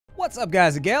What's up,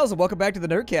 guys and gals, and welcome back to the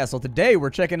Nerd Castle. Today we're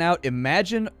checking out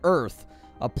Imagine Earth,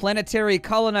 a planetary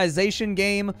colonization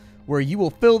game where you will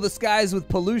fill the skies with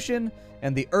pollution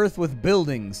and the earth with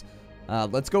buildings.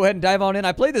 Let's go ahead and dive on in.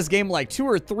 I played this game like 2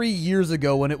 or 3 years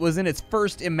ago when it was in its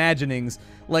first imaginings,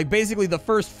 like basically the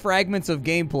first fragments of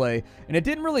gameplay, and it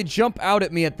didn't really jump out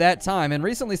at me at that time. And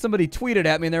recently somebody tweeted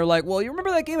at me and they're like, well, you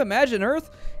remember that game Imagine Earth?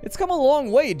 It's come a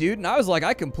long way, dude. And I was like,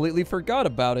 I completely forgot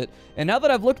about it. And now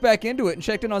that I've looked back into it and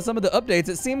checked in on some of the updates,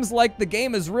 it seems like the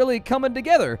game is really coming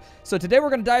together. So today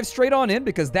we're going to dive straight on in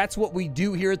because that's what we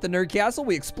do here at the Nerd Castle.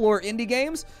 We explore indie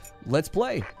games. Let's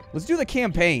play. Let's do the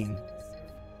campaign.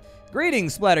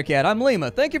 Greetings, Splattercat. I'm Lima.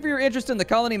 Thank you for your interest in the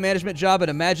colony management job at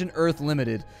Imagine Earth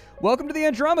Limited. Welcome to the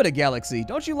Andromeda Galaxy.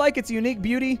 Don't you like its unique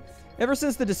beauty? Ever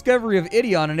since the discovery of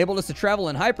Idion enabled us to travel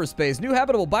in hyperspace, new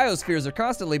habitable biospheres are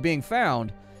constantly being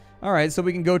found. Alright, so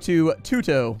we can go to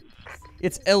Tuto.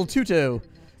 It's El Tuto.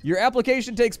 Your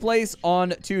application takes place on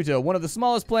Tuto, one of the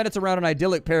smallest planets around an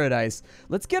idyllic paradise.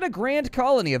 Let's get a grand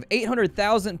colony of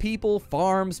 800,000 people,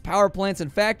 farms, power plants,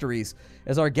 and factories.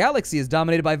 As our galaxy is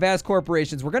dominated by vast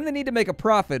corporations, we're going to need to make a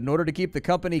profit in order to keep the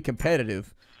company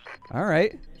competitive.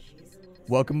 Alright.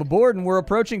 Welcome aboard, and we're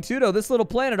approaching Tuto. This little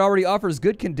planet already offers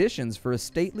good conditions for a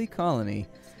stately colony.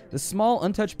 This small,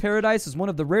 untouched paradise is one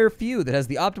of the rare few that has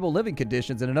the optimal living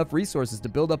conditions and enough resources to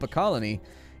build up a colony.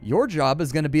 Your job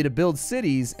is going to be to build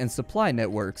cities and supply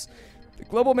networks. The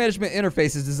global management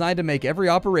interface is designed to make every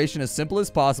operation as simple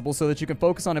as possible so that you can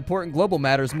focus on important global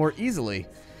matters more easily.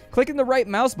 Clicking the right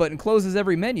mouse button closes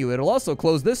every menu. It'll also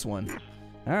close this one.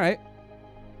 Alright.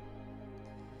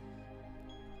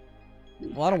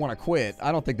 Well, I don't want to quit.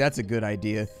 I don't think that's a good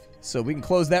idea. So we can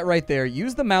close that right there.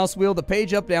 Use the mouse wheel, the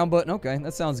page up down button. Okay,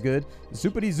 that sounds good.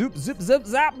 Zoopity zoop, zip, zip,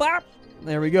 zap, bop.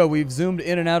 There we go. We've zoomed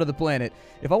in and out of the planet.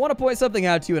 If I want to point something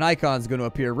out to you, an icon's going to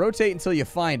appear. Rotate until you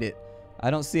find it. I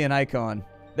don't see an icon.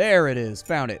 There it is.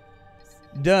 Found it.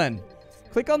 Done.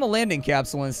 Click on the landing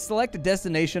capsule and select a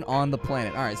destination on the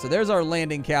planet. All right, so there's our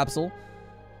landing capsule.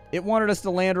 It wanted us to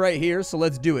land right here, so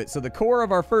let's do it. So the core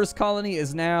of our first colony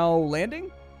is now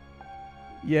landing?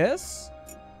 Yes.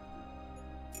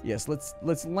 Yes,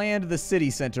 let's land the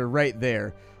city center right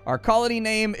there. Our colony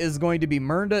name is going to be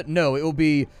Mernda. No, it will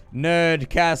be Nerd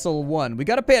Castle 1. We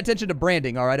got to pay attention to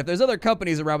branding, all right? If there's other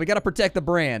companies around, we got to protect the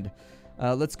brand.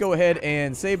 Let's go ahead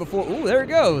and say before... Ooh, there it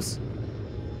goes.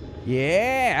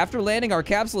 Yeah, after landing, our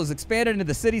capsule is expanded into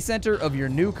the city center of your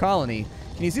new colony.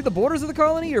 Can you see the borders of the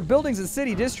colony? Your buildings and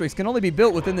city districts can only be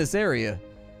built within this area.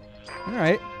 All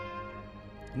right.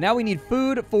 Now we need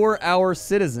food for our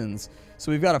citizens.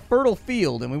 So we've got a fertile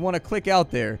field, and we want to click out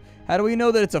there. How do we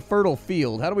know that it's a fertile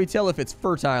field? How do we tell if it's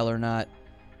fertile or not?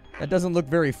 That doesn't look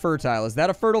very fertile. Is that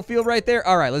a fertile field right there?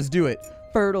 All right, let's do it.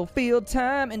 Fertile field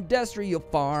time, industrial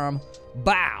farm.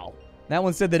 Bow. That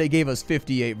one said that it gave us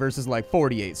 58 versus like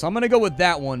 48. So I'm going to go with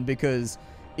that one because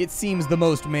it seems the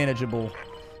most manageable.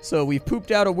 So we've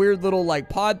pooped out a weird little like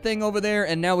pod thing over there,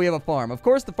 and now we have a farm. Of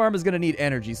course, the farm is going to need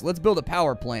energy, so let's build a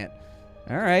power plant.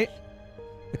 All right.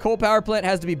 The coal power plant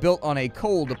has to be built on a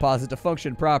coal deposit to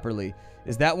function properly.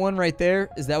 Is that one right there?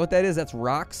 Is that what that is? That's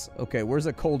rocks? Okay, where's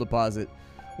a coal deposit?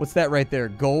 What's that right there?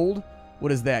 Gold?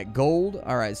 What is that? Gold?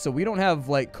 All right, so we don't have,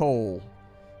 like, coal.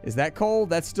 Is that coal?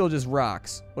 That's still just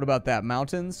rocks. What about that?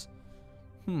 Mountains?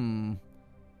 All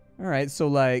right, so,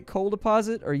 like, coal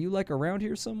deposit? Are you, like, around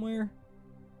here somewhere?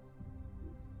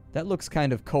 That looks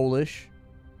kind of coalish.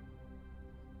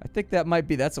 I think that might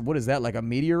be... what is that? Like a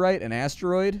meteorite? An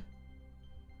asteroid?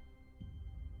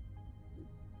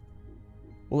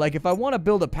 Well, like, if I want to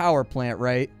build a power plant,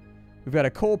 right? We've got a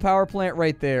coal power plant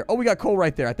right there. Oh, we got coal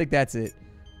right there. I think that's it.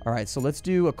 All right, so let's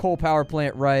do a coal power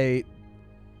plant right...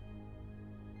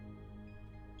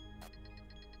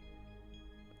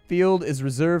 Field is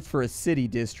reserved for a city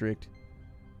district.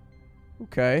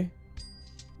 Okay.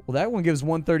 Well, that one gives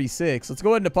 136. Let's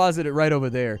go ahead and deposit it right over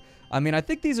there. I mean, I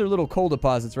think these are little coal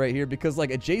deposits right here because,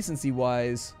 like,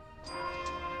 adjacency-wise,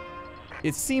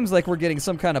 it seems like we're getting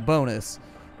some kind of bonus.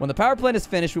 When the power plant is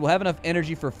finished, we will have enough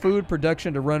energy for food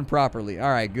production to run properly. All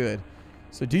right, good.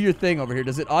 So do your thing over here.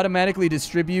 Does it automatically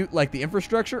distribute, like, the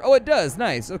infrastructure? Oh, it does.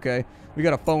 Nice. Okay. We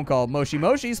got a phone call. Moshi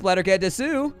Moshi, Splattercat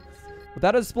Desu.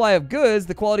 Without a supply of goods,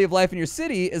 the quality of life in your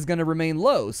city is going to remain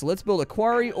low. So let's build a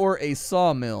quarry or a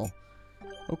sawmill.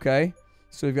 Okay.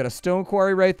 So we've got a stone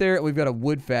quarry right there, and we've got a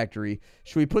wood factory.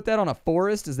 Should we put that on a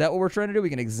forest? Is that what we're trying to do? We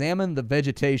can examine the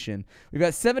vegetation. We've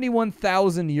got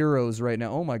 71,000 euros right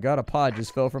now. Oh my god, a pod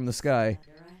just fell from the sky.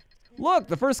 Look,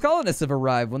 the first colonists have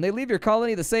arrived. When they leave your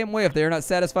colony the same way if they are not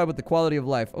satisfied with the quality of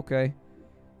life. Okay.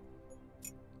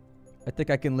 I think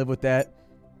I can live with that.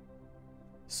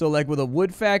 So, like, with a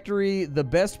wood factory, the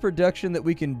best production that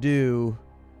we can do...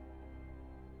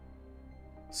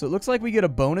 So, it looks like we get a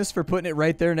bonus for putting it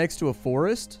right there next to a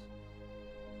forest.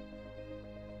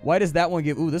 Why does that one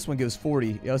give... Ooh, this one gives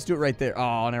 40. Yeah, let's do it right there.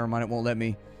 Oh, never mind. It won't let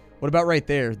me. What about right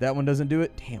there? That one doesn't do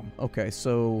it? Damn. Okay,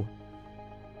 so...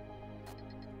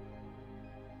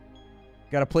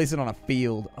 Gotta place it on a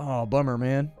field. Oh, bummer,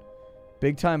 man.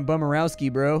 Big time bummerowski,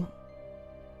 bro.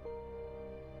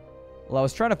 Well, I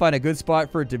was trying to find a good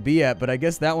spot for it to be at, but I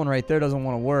guess that one right there doesn't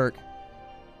want to work.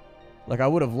 Like, I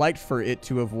would have liked for it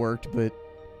to have worked, but...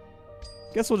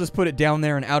 Guess we'll just put it down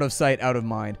there and out of sight, out of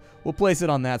mind. We'll place it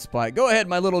on that spot. Go ahead,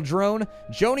 my little drone.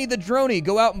 Joni the Droney,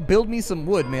 go out and build me some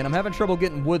wood, man. I'm having trouble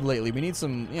getting wood lately. We need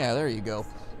some... Yeah, there you go.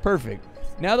 Perfect.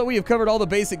 Now that we have covered all the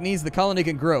basic needs, the colony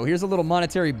can grow. Here's a little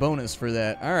monetary bonus for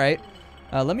that. All right.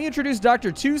 Let me introduce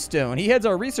Dr. Twostone. He heads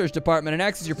our research department and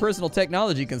acts as your personal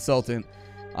technology consultant.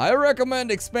 I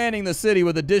recommend expanding the city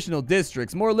with additional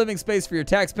districts. More living space for your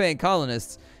tax-paying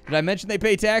colonists. Did I mention they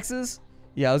pay taxes?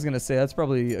 Yeah, I was going to say, that's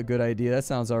probably a good idea. That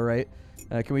sounds all right.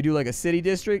 Can we do like a city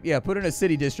district? Yeah, put in a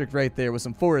city district right there with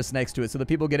some forests next to it so that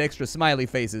people get extra smiley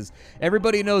faces.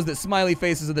 Everybody knows that smiley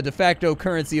faces are the de facto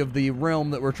currency of the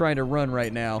realm that we're trying to run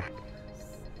right now.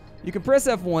 You can press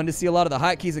F1 to see a lot of the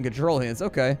hotkeys and control hints.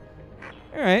 Okay.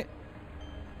 All right.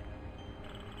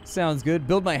 Sounds good.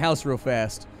 Build my house real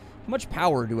fast. How much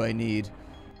power do I need?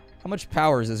 How much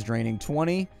power is this draining?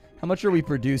 20? How much are we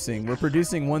producing? We're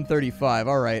producing 135.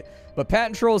 All right. But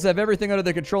patent trolls have everything under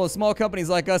their control, and small companies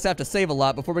like us have to save a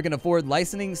lot before we can afford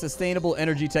licensing sustainable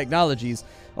energy technologies.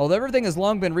 Although everything has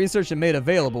long been researched and made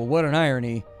available. What an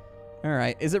irony. All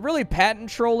right. Is it really patent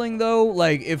trolling, though?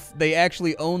 Like, if they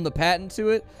actually own the patent to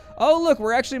it? Oh, look.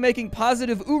 We're actually making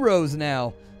positive euros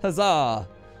now. Huzzah.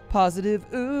 Positive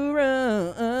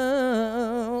euros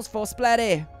for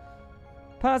Splatty.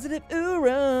 Positive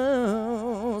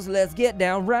euros. Let's get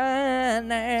down right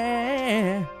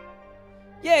now.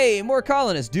 Yay, more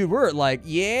colonists. Dude, we're at like,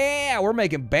 yeah, we're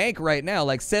making bank right now.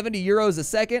 Like 70 euros a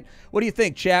second. What do you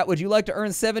think, chat? Would you like to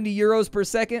earn 70 euros per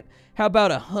second? How about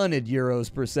 100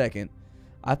 euros per second?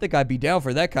 I think I'd be down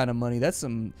for that kind of money. That's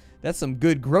some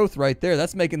good growth right there.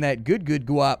 That's making that good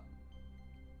guap.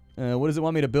 What does it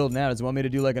want me to build now? Does it want me to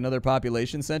do like another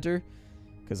population center?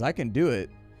 Because I can do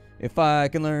it. If I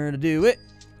can learn to do it,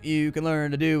 you can learn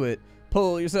to do it.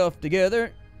 Pull yourself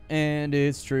together, and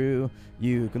it's true.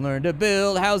 You can learn to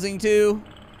build housing too.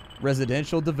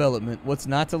 Residential development. What's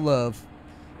not to love?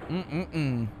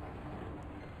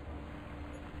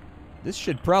 This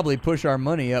should probably push our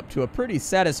money up to a pretty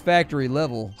satisfactory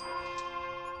level.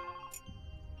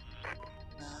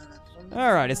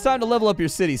 Alright, it's time to level up your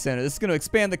city center. This is going to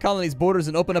expand the colony's borders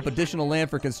and open up additional land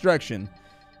for construction.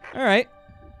 Alright,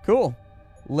 cool.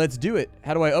 Let's do it.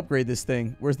 How do I upgrade this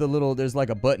thing? Where's the little... There's like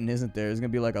a button, isn't there? There's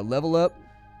going to be like a level up.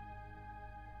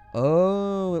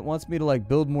 Oh, it wants me to like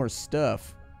build more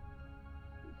stuff.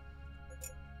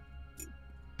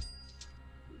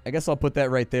 I guess I'll put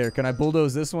that right there. Can I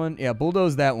bulldoze this one? Yeah,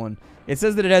 bulldoze that one. It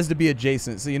says that it has to be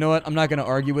adjacent. So you know what? I'm not going to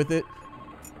argue with it.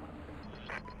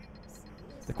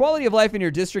 The quality of life in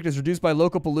your district is reduced by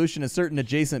local pollution and certain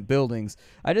adjacent buildings.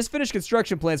 I just finished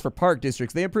construction plans for park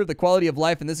districts. They improve the quality of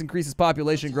life, and this increases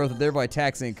population growth and thereby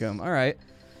tax income. All right.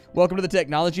 Welcome to the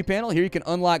technology panel. Here you can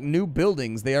unlock new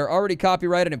buildings. They are already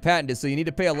copyrighted and patented, so you need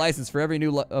to pay a license for every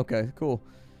new... Okay, cool.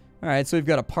 All right, so we've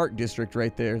got a park district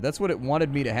right there. That's what it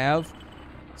wanted me to have.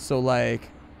 So, like...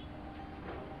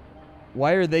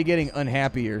 Why are they getting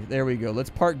unhappier? There we go. Let's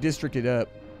park district it up.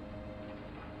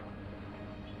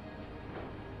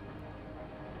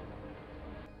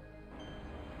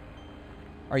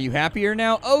 Are you happier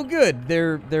now? Oh, good.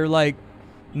 They're like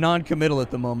non-committal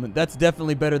at the moment. That's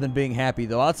definitely better than being happy,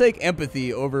 though. I'll take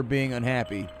empathy over being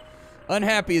unhappy.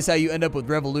 Unhappy is how you end up with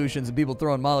revolutions and people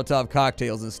throwing Molotov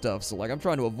cocktails and stuff. So, like, I'm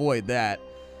trying to avoid that.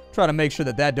 Trying to make sure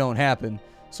that that don't happen.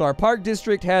 So our park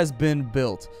district has been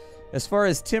built. As far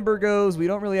as timber goes, we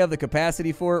don't really have the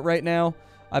capacity for it right now.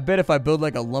 I bet if I build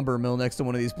like a lumber mill next to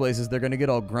one of these places, they're going to get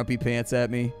all grumpy pants at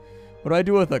me. What do I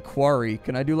do with a quarry?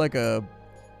 Can I do like a...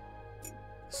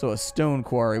 So a stone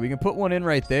quarry. We can put one in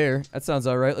right there. That sounds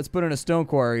all right. Let's put in a stone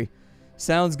quarry.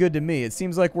 Sounds good to me. It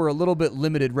seems like we're a little bit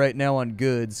limited right now on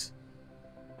goods.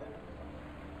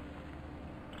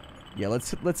 Yeah,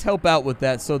 let's help out with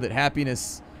that so that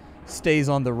happiness stays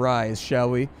on the rise, shall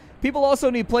we? People also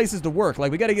need places to work.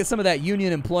 Like, we got to get some of that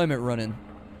union employment running.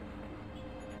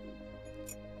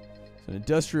 So an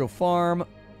industrial farm.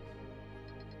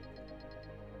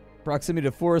 Proximity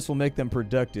to forests will make them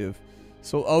productive.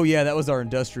 So, oh yeah, that was our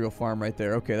industrial farm right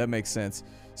there. Okay, that makes sense.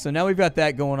 So now we've got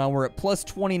that going on. We're at plus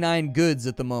 29 goods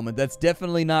at the moment. That's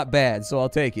definitely not bad, so I'll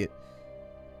take it.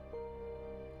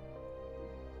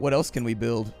 What else can we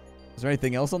build? Is there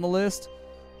anything else on the list?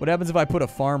 What happens if I put a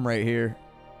farm right here?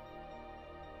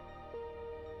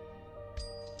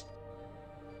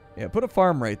 Yeah, put a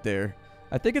farm right there.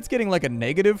 I think it's getting like a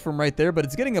negative from right there, but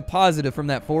it's getting a positive from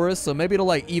that forest, so maybe it'll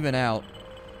like even out.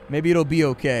 Maybe it'll be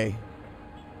okay.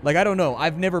 Like, I don't know.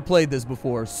 I've never played this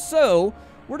before. So,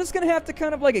 we're just going to have to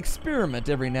kind of like experiment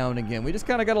every now and again. We just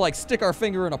kind of got to like stick our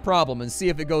finger in a problem and see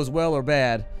if it goes well or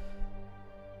bad.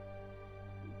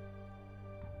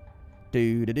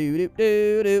 Do.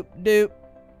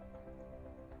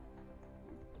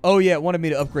 Oh yeah, it wanted me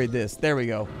to upgrade this. There we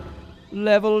go.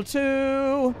 Level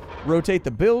 2. Rotate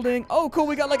the building. Oh, cool.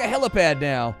 We got like a helipad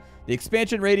now. The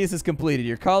expansion radius is completed.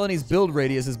 Your colony's build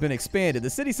radius has been expanded. The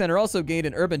city center also gained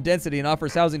an urban density and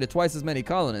offers housing to twice as many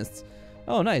colonists.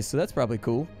 Oh, nice. So that's probably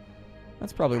cool.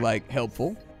 That's probably like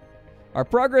helpful. Our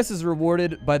progress is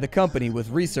rewarded by the company with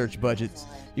research budgets.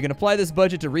 You can apply this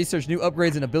budget to research new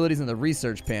upgrades and abilities in the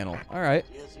research panel. All right.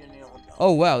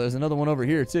 Oh, wow. There's another one over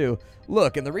here, too.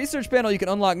 Look, in the research panel, you can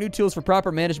unlock new tools for proper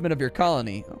management of your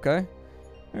colony. Okay.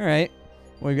 All right.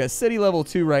 Well, we've got city level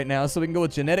 2 right now, so we can go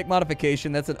with genetic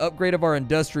modification. That's an upgrade of our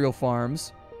industrial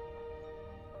farms.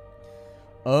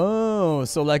 Oh,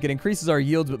 so like it increases our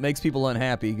yields but makes people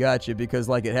unhappy. Gotcha, because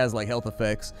like it has like health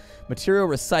effects. Material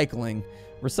recycling.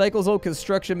 Recycles old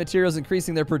construction materials,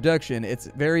 increasing their production. It's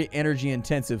very energy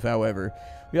intensive, however.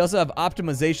 We also have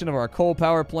optimization of our coal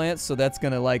power plants, so that's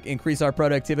going to like increase our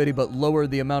productivity but lower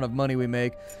the amount of money we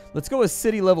make. Let's go with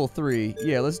city level 3.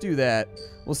 Yeah, let's do that.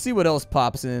 We'll see what else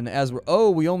pops in as we're...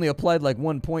 Oh, we only applied like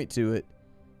 1 point to it.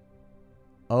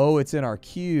 Oh, it's in our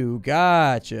queue.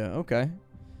 Gotcha. Okay.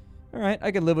 All right, I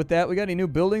can live with that. We got any new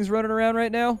buildings running around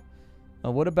right now?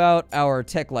 What about our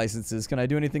tech licenses? Can I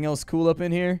do anything else cool up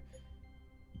in here?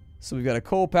 So we've got a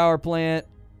coal power plant.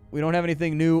 We don't have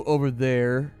anything new over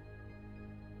there.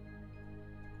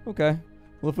 Okay.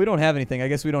 Well, if we don't have anything, I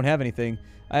guess we don't have anything.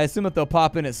 I assume that they'll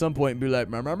pop in at some point and be like,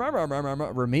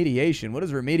 remediation. What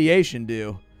does remediation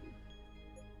do?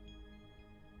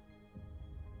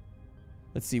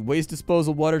 Let's see. Waste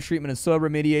disposal, water treatment, and soil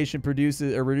remediation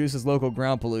reduces local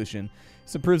ground pollution.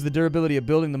 This improves the durability of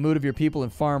building, the mood of your people,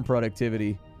 and farm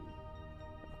productivity.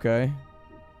 Okay.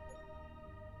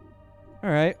 All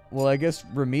right. Well, I guess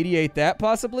remediate that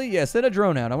possibly? Yeah, send a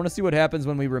drone out. I want to see what happens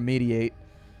when we remediate.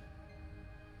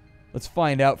 Let's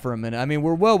find out for a minute. I mean,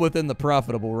 we're well within the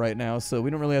profitable right now, so we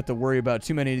don't really have to worry about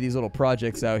too many of these little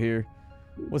projects out here.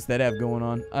 What's that have going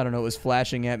on? I don't know. It was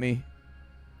flashing at me.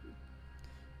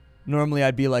 Normally,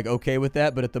 I'd be like okay with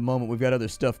that, but at the moment, we've got other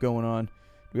stuff going on. Do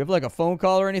we have like a phone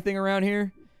call or anything around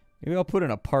here? Maybe I'll put in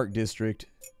a park district.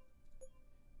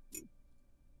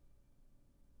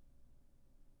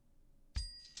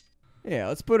 Yeah,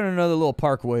 let's put in another little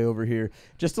parkway over here.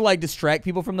 Just to, like, distract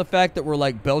people from the fact that we're,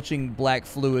 like, belching black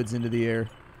fluids into the air.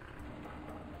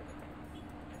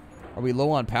 Are we low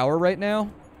on power right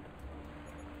now?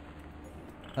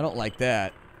 I don't like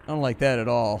that. I don't like that at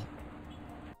all.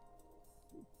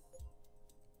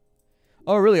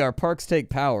 Oh, really? Our parks take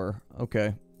power.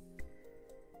 Okay.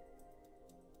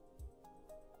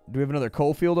 Do we have another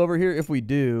coal field over here? If we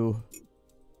do,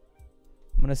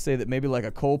 I'm going to say that maybe, like,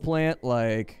 a coal plant,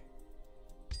 like...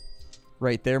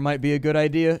 right there might be a good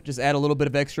idea. Just add a little bit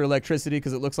of extra electricity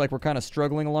because it looks like we're kind of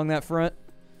struggling along that front.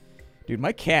 Dude,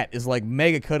 my cat is like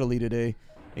mega cuddly today.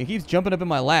 He keeps jumping up in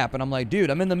my lap and I'm like, dude,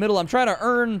 I'm in the middle. I'm trying to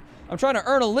earn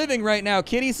a living right now,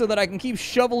 kitty, so that I can keep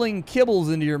shoveling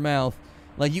kibbles into your mouth.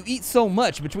 Like, you eat so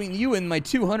much between you and my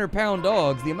 200-pound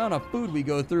dogs. The amount of food we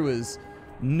go through is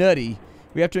nutty.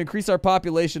 We have to increase our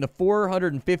population to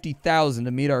 450,000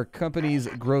 to meet our company's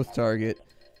growth target.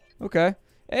 Okay.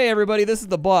 Hey everybody, this is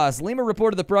the boss. Lima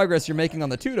reported the progress you're making on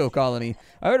the Tudo colony.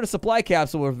 I ordered a supply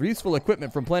capsule with useful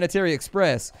equipment from Planetary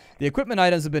Express. The equipment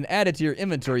items have been added to your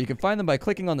inventory. You can find them by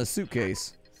clicking on the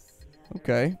suitcase.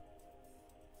 Okay.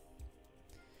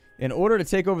 In order to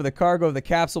take over the cargo of the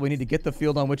capsule, we need to get the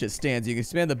field on which it stands. You can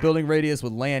expand the building radius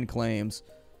with land claims.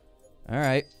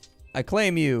 Alright. I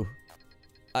claim you.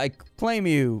 I claim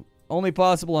you. Only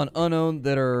possible on unowned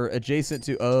that are adjacent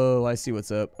to... Oh, I see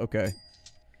what's up. Okay.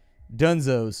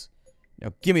 Dunzos.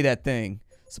 Now give me that thing.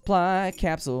 Supply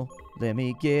capsule. Let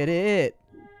me get it.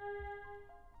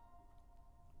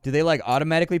 Do they like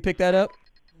automatically pick that up?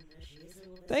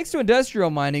 Thanks to industrial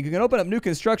mining, you can open up new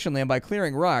construction land by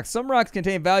clearing rocks. Some rocks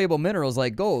contain valuable minerals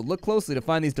like gold. Look closely to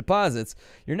find these deposits.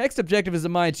 Your next objective is to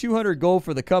mine 200 gold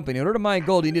for the company. In order to mine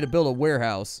gold, you need to build a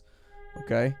warehouse.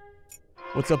 Okay.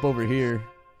 What's up over here?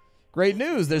 Great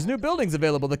news. There's new buildings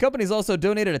available. The company's also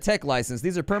donated a tech license.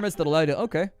 These are permits that allow you to...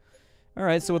 Okay. All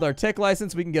right, so with our tech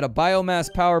license, we can get a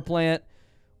biomass power plant.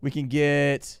 We can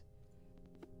get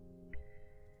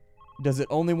Does it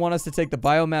only want us to take the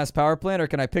biomass power plant, or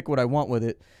can I pick what I want with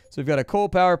it? So we've got a coal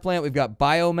power plant. We've got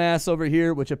biomass over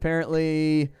here, which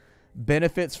apparently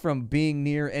benefits from being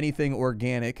near anything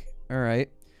organic. All right.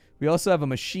 We also have a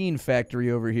machine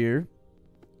factory over here.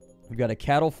 We've got a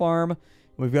cattle farm.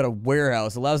 We've got a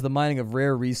warehouse. Allows the mining of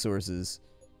rare resources.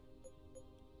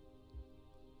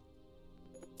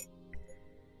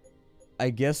 I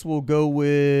guess we'll go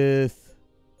with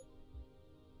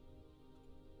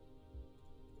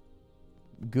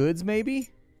goods, maybe?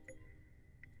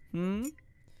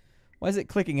 Why is it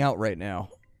clicking out right now?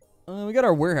 We got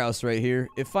our warehouse right here.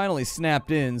 It finally snapped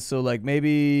in, so like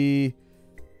maybe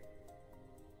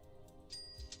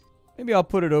I'll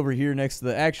put it over here next to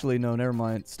the... Actually, no, never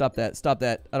mind. Stop that. Stop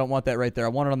that. I don't want that right there. I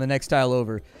want it on the next tile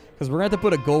over. Because we're going to have to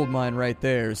put a gold mine right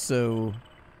there, so...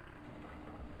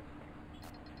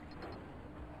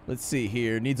 Let's see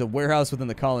here. Needs a warehouse within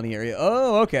the colony area.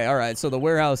 Oh, okay. All right. So the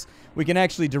warehouse, we can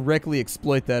actually directly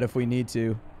exploit that if we need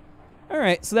to. All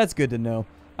right. So that's good to know.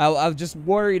 I was just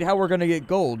worried how we're going to get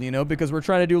gold, you know, because we're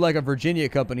trying to do like a Virginia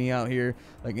company out here.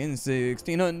 Like in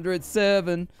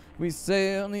 1607, we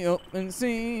sail the open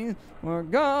sea. For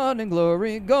God and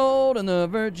glory, gold and the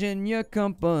Virginia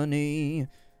company.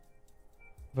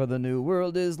 For the new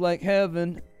world is like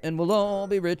heaven, and we'll all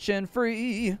be rich and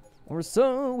free. Or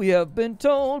so we have been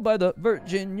told by the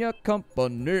Virginia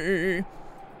company.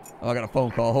 Oh, I got a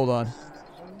phone call. Hold on.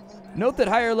 Note that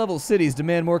higher level cities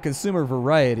demand more consumer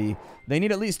variety. They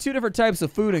need at least 2 different types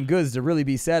of food and goods to really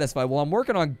be satisfied. Well, I'm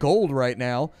working on gold right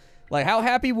now. Like, how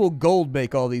happy will gold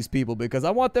make all these people? Because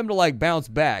I want them to, like, bounce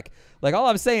back. Like, all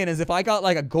I'm saying is if I got,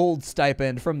 like, a gold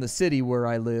stipend from the city where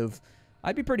I live,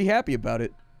 I'd be pretty happy about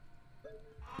it.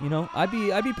 You know, I'd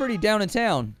be pretty down in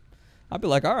town. I'd be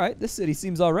like, all right, this city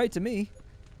seems all right to me.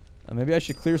 Maybe I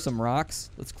should clear some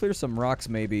rocks. Let's clear some rocks,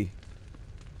 maybe.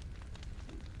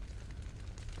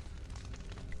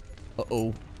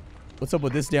 Uh-oh. What's up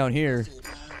with this down here?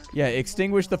 Yeah,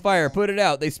 extinguish the fire. Put it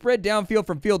out. They spread downfield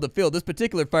from field to field. This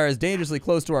particular fire is dangerously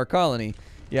close to our colony.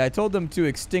 Yeah, I told them to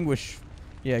extinguish.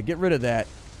 Yeah, get rid of that.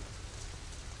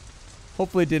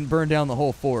 Hopefully it didn't burn down the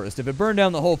whole forest. If it burned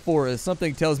down the whole forest,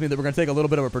 something tells me that we're going to take a little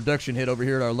bit of a production hit over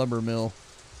here at our lumber mill.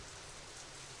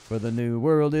 For the new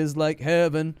world is like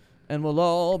heaven, and we'll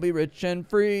all be rich and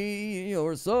free,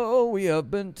 or so we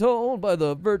have been told by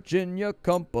the Virginia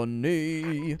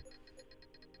company.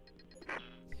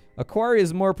 A quarry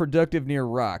is more productive near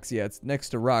rocks. Yeah, it's next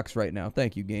to rocks right now.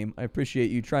 Thank you, game. I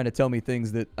appreciate you trying to tell me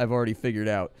things that I've already figured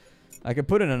out. I could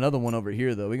put in another one over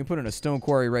here, though. We can put in a stone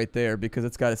quarry right there because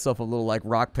it's got itself a little, like,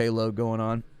 rock payload going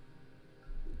on.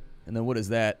 And then what is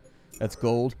that? That's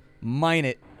gold. Mine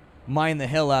it. Mine the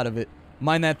hell out of it.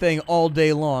 Mine that thing all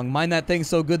day long. Mine that thing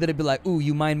so good that it'd be like, ooh,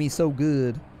 you mine me so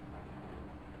good.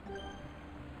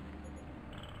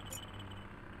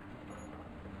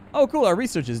 Oh, cool. Our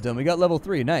research is done. We got level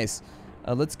 3. Nice.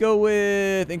 Let's go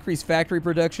with increased factory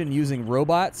production using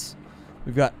robots.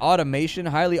 We've got automation.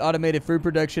 Highly automated food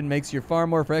production makes your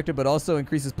farm more effective, but also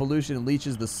increases pollution and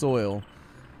leaches the soil.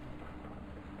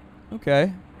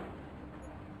 Okay.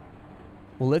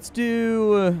 Well, let's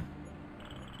do...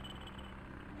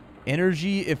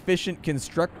 energy efficient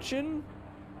construction?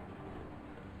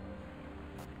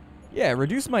 Yeah,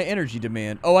 reduce my energy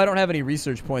demand. Oh, I don't have any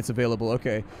research points available.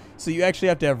 Okay. So you actually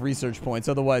have to have research points.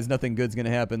 Otherwise, nothing good's going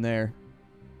to happen there.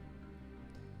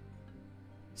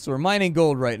 So we're mining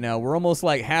gold right now. We're almost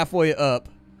like halfway up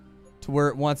to where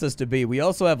it wants us to be. We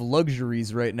also have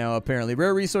luxuries right now, apparently.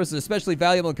 Rare resources are especially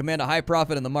valuable and command a high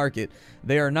profit in the market.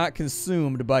 They are not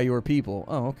consumed by your people.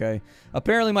 Oh, okay.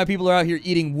 Apparently my people are out here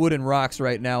eating wood and rocks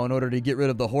right now in order to get rid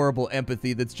of the horrible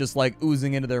empathy that's just like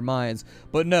oozing into their minds.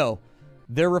 But no,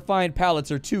 their refined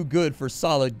palates are too good for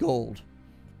solid gold.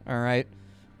 All right.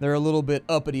 They're a little bit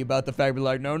uppity about the fact we're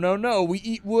like, no, no, no. We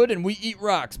eat wood and we eat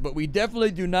rocks, but we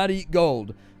definitely do not eat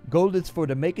gold. Gold is for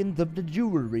the making of the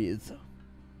jewelries. I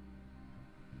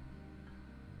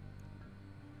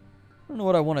don't know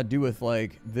what I want to do with,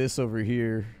 like, this over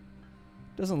here.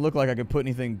 Doesn't look like I could put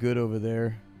anything good over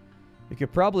there. We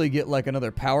could probably get, like,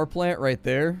 another power plant right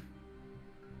there.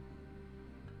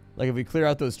 Like, if we clear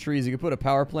out those trees, you could put a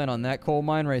power plant on that coal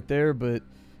mine right there. But,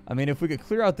 I mean, if we could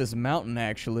clear out this mountain,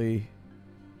 actually...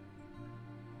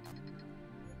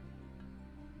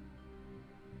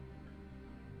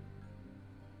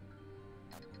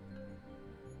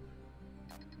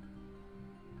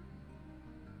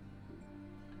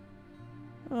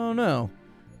 Oh no.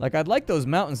 Like, I'd like those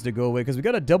mountains to go away because we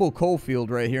got a double coal field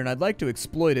right here and I'd like to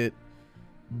exploit it,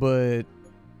 but it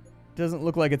doesn't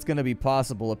look like it's going to be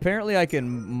possible. Apparently I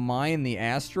can mine the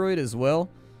asteroid as well.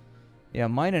 Yeah,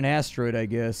 mine an asteroid, I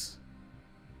guess.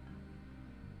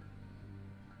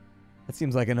 That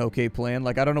seems like an okay plan.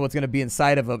 Like, I don't know what's going to be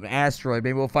inside of an asteroid.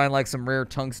 Maybe we'll find, like, some rare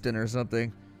tungsten or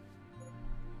something.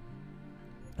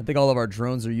 I think all of our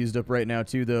drones are used up right now,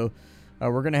 too, though.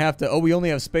 We're going to have to... Oh, we only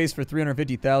have space for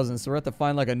 350,000, so we're going to have to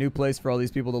find, like, a new place for all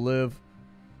these people to live.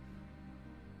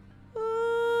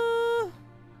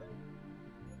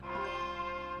 I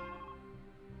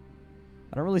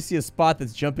don't really see a spot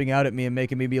that's jumping out at me and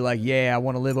making me be like, yeah, I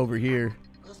want to live over here.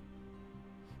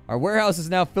 Our warehouse is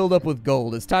now filled up with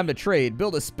gold. It's time to trade.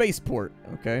 Build a spaceport.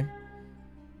 Okay.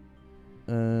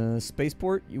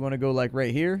 Spaceport? You want to go like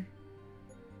right here?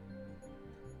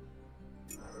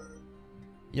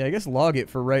 Yeah, I guess log it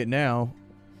for right now.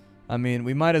 I mean,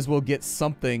 we might as well get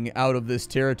something out of this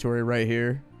territory right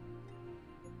here.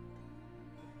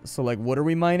 So, like, what are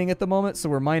we mining at the moment? So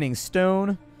we're mining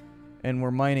stone. And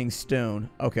we're mining stone.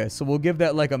 Okay, so we'll give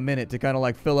that like a minute to kind of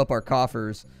like fill up our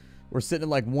coffers. We're sitting at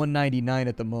like 199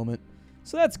 at the moment.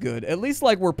 So that's good. At least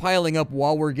like we're piling up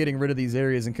while we're getting rid of these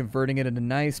areas and converting it into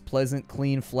nice, pleasant,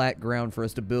 clean, flat ground for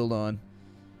us to build on.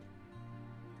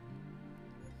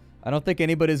 I don't think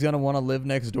anybody's going to want to live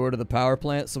next door to the power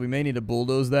plant, so we may need to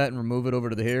bulldoze that and remove it over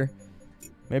to here.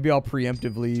 Maybe I'll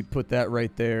preemptively put that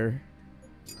right there.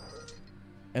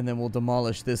 And then we'll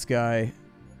demolish this guy.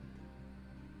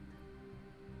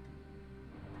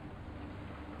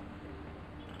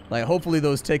 Like, hopefully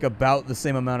those take about the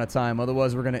same amount of time.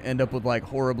 Otherwise, we're going to end up with, like,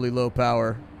 horribly low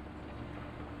power.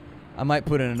 I might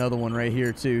put in another one right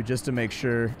here, too, just to make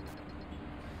sure.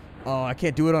 Oh, I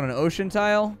can't do it on an ocean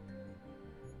tile?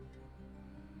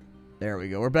 There we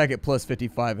go. We're back at plus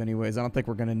 55 anyways. I don't think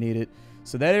we're going to need it.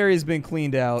 So that area's been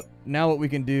cleaned out. Now what we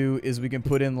can do is we can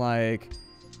put in, like,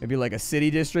 maybe, like, a city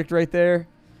district right there.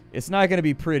 It's not going to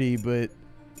be pretty, but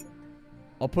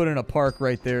I'll put in a park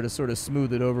right there to sort of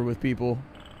smooth it over with people.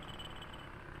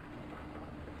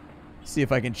 See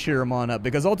if I can cheer them on up.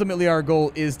 Because ultimately our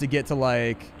goal is to get to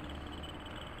like...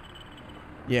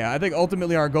 Yeah, I think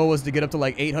ultimately our goal was to get up to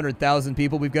like 800,000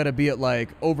 people. We've got to be at like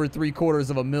over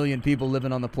 750,000 people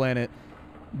living on the planet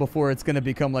before it's going to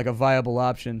become like a viable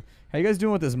option. How you guys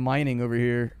doing with this mining over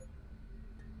here?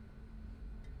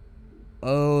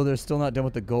 Oh, they're still not done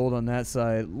with the gold on that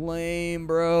side. Lame,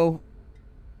 bro.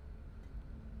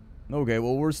 Okay,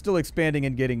 well, we're still expanding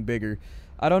and getting bigger.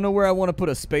 I don't know where I want to put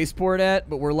a spaceport at,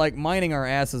 but we're like mining our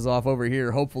asses off over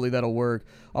here. Hopefully that'll work.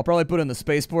 I'll probably put in the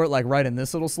spaceport like right in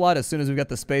this little slot as soon as we've got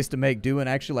the space to make do and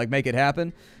actually like make it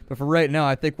happen. But for right now,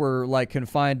 I think we're like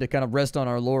confined to kind of rest on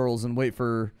our laurels and wait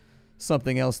for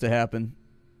something else to happen.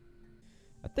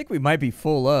 I think we might be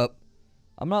full up.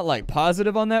 I'm not like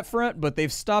positive on that front, but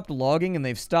they've stopped logging and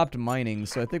they've stopped mining,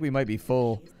 so I think we might be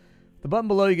full. The button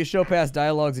below, you can show past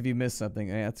dialogues if you missed something.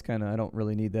 Yeah, that's kind of, I don't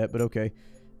really need that, but okay.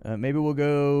 Maybe we'll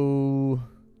go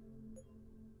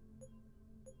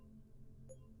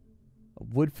a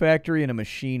wood factory and a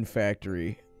machine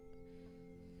factory.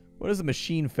 What does a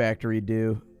machine factory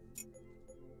do?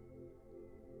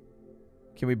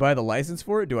 Can we buy the license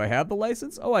for it? Do I have the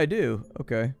license? Oh, I do.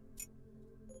 Okay. I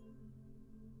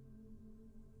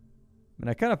mean,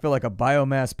 I kind of feel like a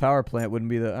biomass power plant wouldn't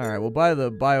be the... Alright, we'll buy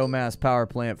the biomass power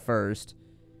plant first.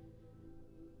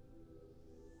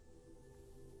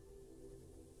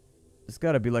 There's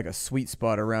got to be like a sweet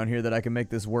spot around here that I can make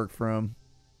this work from.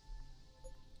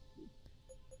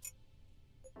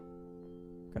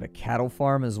 Got a cattle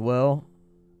farm as well.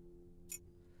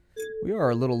 We are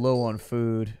a little low on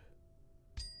food.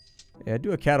 Yeah,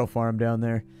 do a cattle farm down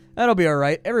there. That'll be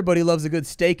alright. Everybody loves a good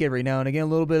steak every now and again. A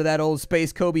little bit of that old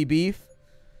Space Kobe beef.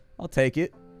 I'll take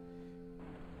it.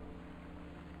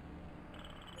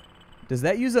 Does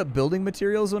that use up building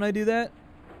materials when I do that?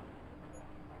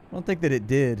 I don't think that it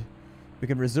did. We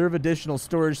can reserve additional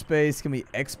storage space. Can we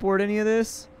export any of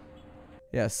this?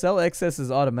 Yeah, sell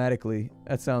excesses automatically.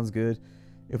 That sounds good.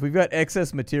 If we've got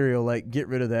excess material, like, get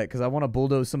rid of that, because I want to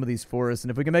bulldoze some of these forests.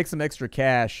 And if we can make some extra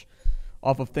cash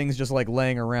off of things just, like,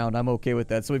 laying around, I'm okay with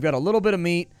that. So we've got a little bit of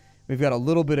meat. We've got a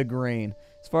little bit of grain.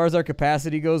 As far as our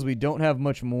capacity goes, we don't have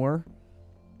much more.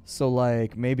 So,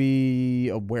 like, maybe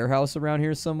a warehouse around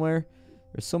here somewhere.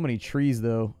 There's so many trees,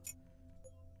 though.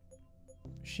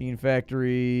 Machine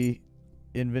factory...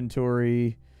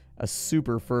 Inventory, a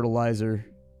super fertilizer.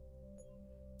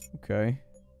 Okay.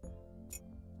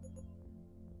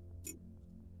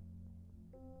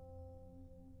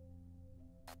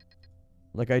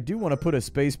 Like, I do want to put a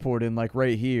spaceport in, like,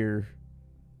 right here.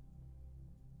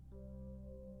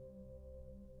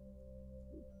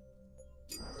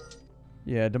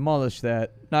 Yeah, demolish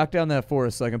that. Knock down that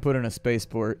forest so I can put in a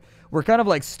spaceport. We're kind of,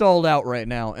 like, stalled out right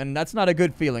now, and that's not a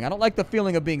good feeling. I don't like the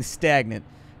feeling of being stagnant.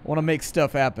 I want to make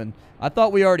stuff happen. I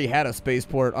thought we already had a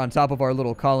spaceport on top of our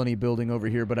little colony building over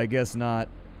here, but I guess not.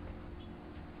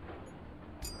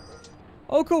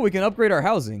 Oh, cool. We can upgrade our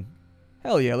housing.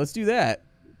 Hell yeah, let's do that.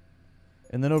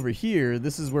 And then over here,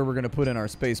 this is where we're going to put in our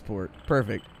spaceport.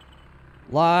 Perfect.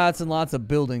 Lots and lots of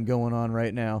building going on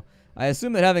right now. I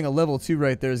assume that having a level 2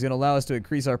 right there is going to allow us to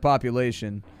increase our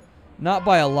population. Not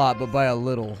by a lot, but by a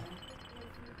little.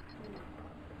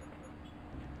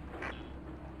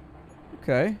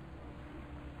 Okay.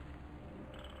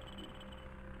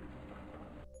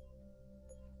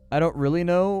 I don't really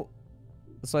know.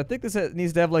 So I think this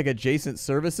needs to have like adjacent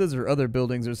services or other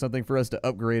buildings or something for us to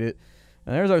upgrade it.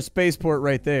 And there's our spaceport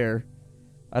right there.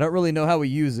 I don't really know how we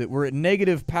use it. We're at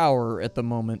negative power at the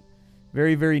moment.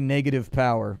 Very, very negative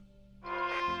power.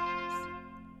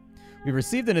 We've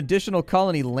received an additional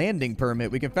colony landing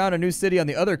permit. We can found a new city on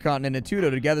the other continent in Tudo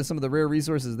to gather some of the rare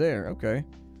resources there. Okay.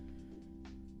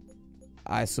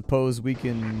 I suppose we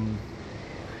can...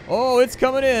 Oh, it's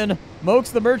coming in.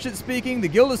 Mokes the merchant speaking. The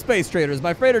Guild of Space Traders.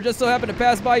 My freighter just so happened to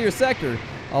pass by your sector.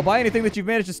 I'll buy anything that you've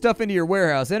managed to stuff into your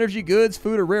warehouse. Energy, goods,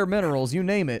 food, or rare minerals. You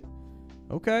name it.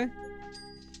 Okay.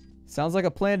 Sounds like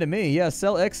a plan to me. Yeah,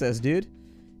 sell excess, dude.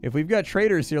 If we've got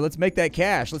traders here, let's make that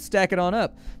cash. Let's stack it on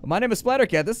up. But my name is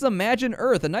Splattercat. This is Imagine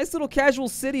Earth, a nice little casual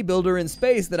city builder in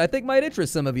space that I think might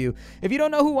interest some of you. If you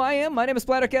don't know who I am, my name is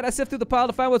Splattercat. I sift through the pile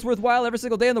to find what's worthwhile every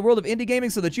single day in the world of indie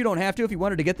gaming so that you don't have to if you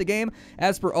wanted to get the game.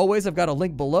 As per always, I've got a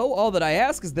link below. All that I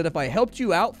ask is that if I helped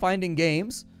you out finding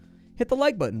games, hit the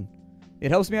like button.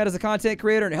 It helps me out as a content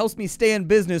creator and it helps me stay in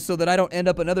business so that I don't end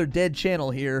up another dead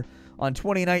channel here on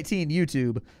 2019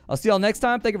 YouTube. I'll see y'all next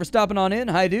time. Thank you for stopping on in.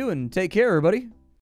 Hi-do, and take care, everybody.